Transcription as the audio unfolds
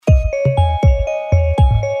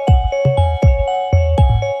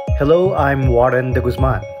Hello, I'm Warren de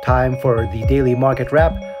Guzman. Time for the Daily Market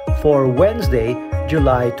Wrap for Wednesday,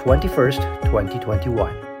 July 21st,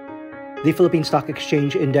 2021. The Philippine Stock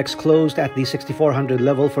Exchange Index closed at the 6,400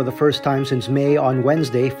 level for the first time since May on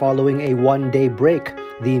Wednesday following a one-day break.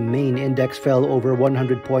 The main index fell over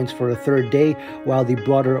 100 points for a third day, while the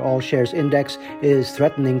broader all-shares index is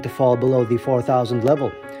threatening to fall below the 4,000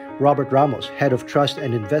 level. Robert Ramos, head of trust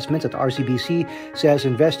and investments at RCBC, says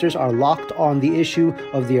investors are locked on the issue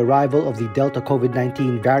of the arrival of the Delta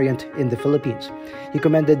COVID-19 variant in the Philippines. He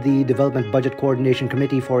commended the Development Budget Coordination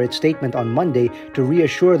Committee for its statement on Monday to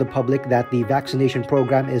reassure the public that the vaccination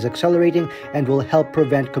program is accelerating and will help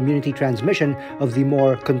prevent community transmission of the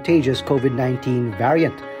more contagious COVID-19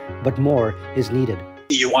 variant. But more is needed.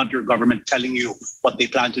 You want your government telling you what they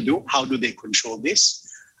plan to do. How do they control this?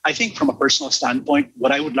 I think from a personal standpoint,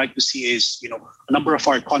 what I would like to see is, a number of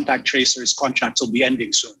our contact tracers contracts will be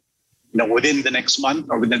ending soon, within the next month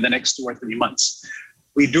or within the next 2 or 3 months.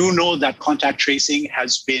 We do know that contact tracing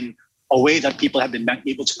has been a way that people have been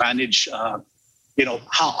able to manage, the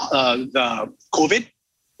COVID.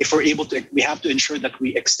 If we're able to, we have to ensure that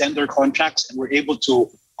we extend our contracts and we're able to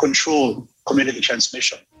control community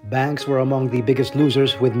transmission. Banks were among the biggest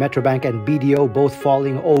losers, with Metrobank and BDO both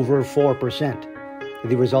falling over 4%.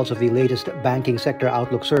 The results of the latest Banking Sector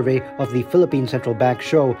Outlook survey of the Philippine Central Bank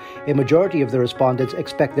show a majority of the respondents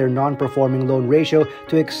expect their non-performing loan ratio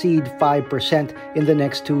to exceed 5% in the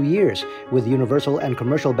next 2 years, with universal and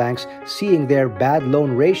commercial banks seeing their bad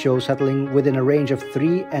loan ratio settling within a range of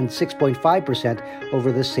 3 and 6.5%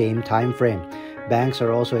 over the same time frame. Banks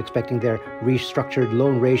are also expecting their restructured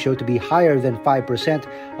loan ratio to be higher than 5%,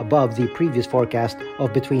 above the previous forecast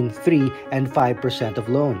of between 3 and 5% of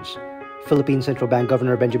loans. Philippine Central Bank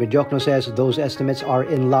Governor Benjamin Diokno says those estimates are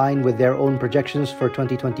in line with their own projections for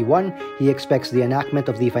 2021. He expects the enactment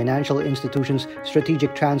of the Financial Institutions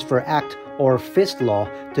Strategic Transfer Act, or FIST law,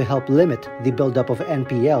 to help limit the buildup of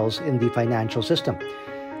NPLs in the financial system.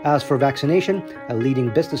 As for vaccination, a leading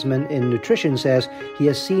businessman in nutrition says he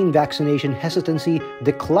has seen vaccination hesitancy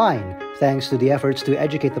decline thanks to the efforts to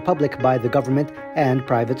educate the public by the government and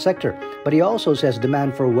private sector. But he also says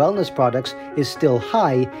demand for wellness products is still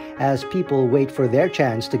high as people wait for their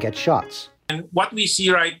chance to get shots. And what we see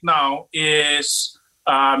right now is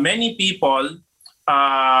many people,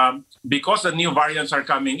 because the new variants are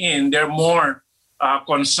coming in, they're more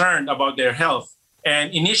concerned about their health.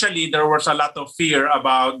 And initially, there was a lot of fear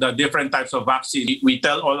about the different types of vaccine. We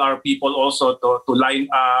tell all our people also to line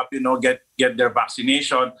up, get their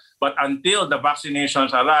vaccination. But until the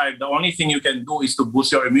vaccinations arrive, the only thing you can do is to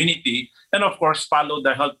boost your immunity and, of course, follow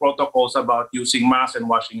the health protocols about using masks and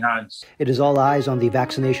washing hands. It is all eyes on the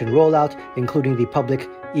vaccination rollout, including the public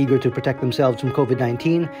eager to protect themselves from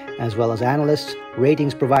COVID-19, as well as analysts,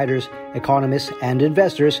 ratings providers, economists, and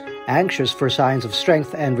investors anxious for signs of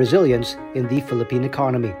strength and resilience in the Philippine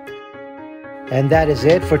economy. And that is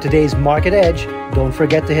it for today's Market Edge. Don't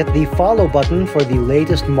forget to hit the follow button for the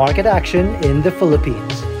latest market action in the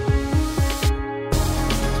Philippines.